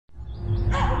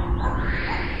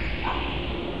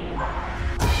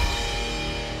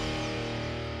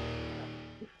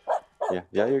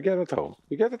Yeah, you get it home.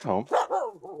 You get it home.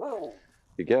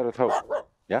 You get it home.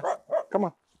 Yeah, come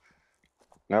on.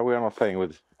 Now we are not playing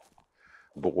with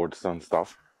boards and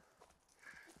stuff.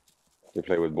 We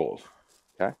play with balls.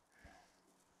 Okay?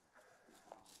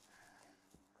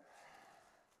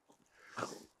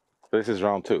 This is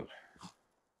round 2.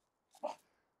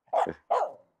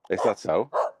 Is that so?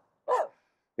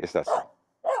 Is that so?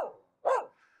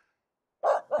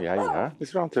 Yeah,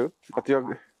 it's round 2. But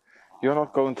you're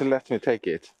not going to let me take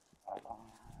it.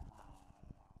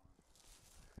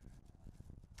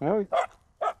 No.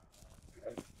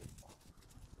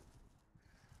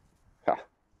 Ha.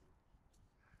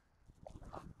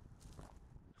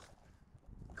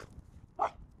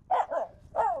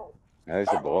 There's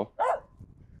a ball.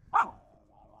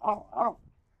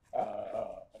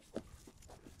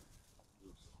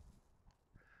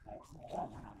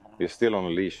 You're still on a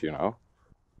leash, you know.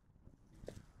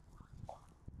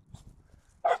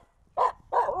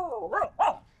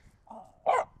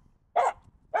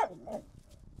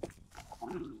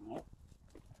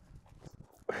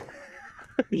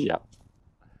 Yeah.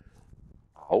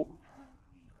 Oh.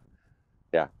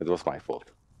 Yeah, it was my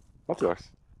fault. Not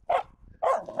yours.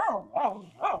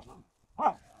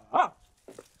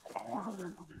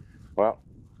 Well,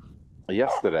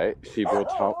 yesterday she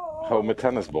brought home a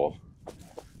tennis ball.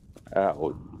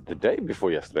 The day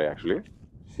before yesterday, actually.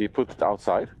 She put it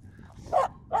outside.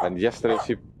 And yesterday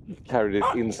she carried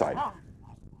it inside.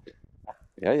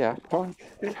 Yeah, come on.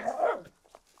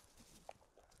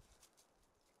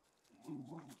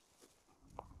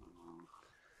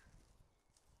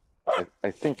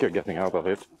 I think you're getting out of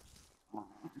it.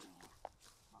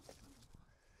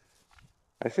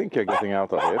 I think you're getting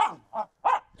out of it.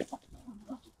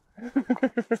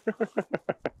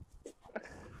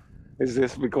 Is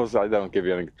this because I don't give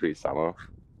you any treats, Aamu?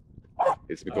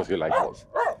 It's because you like balls.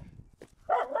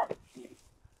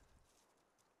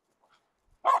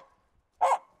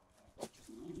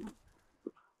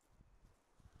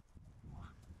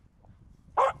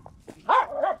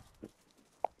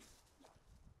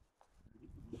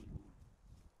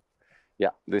 Yeah,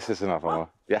 this is enough, Aamu.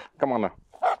 Yeah, come on now.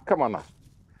 Come on now.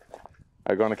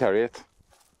 Are you gonna carry it?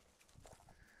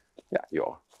 Yeah, you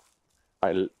are.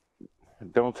 I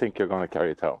don't think you're gonna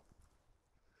carry it home.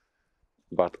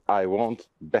 But I won't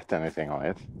bet anything on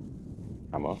it.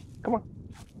 Aamu, come on.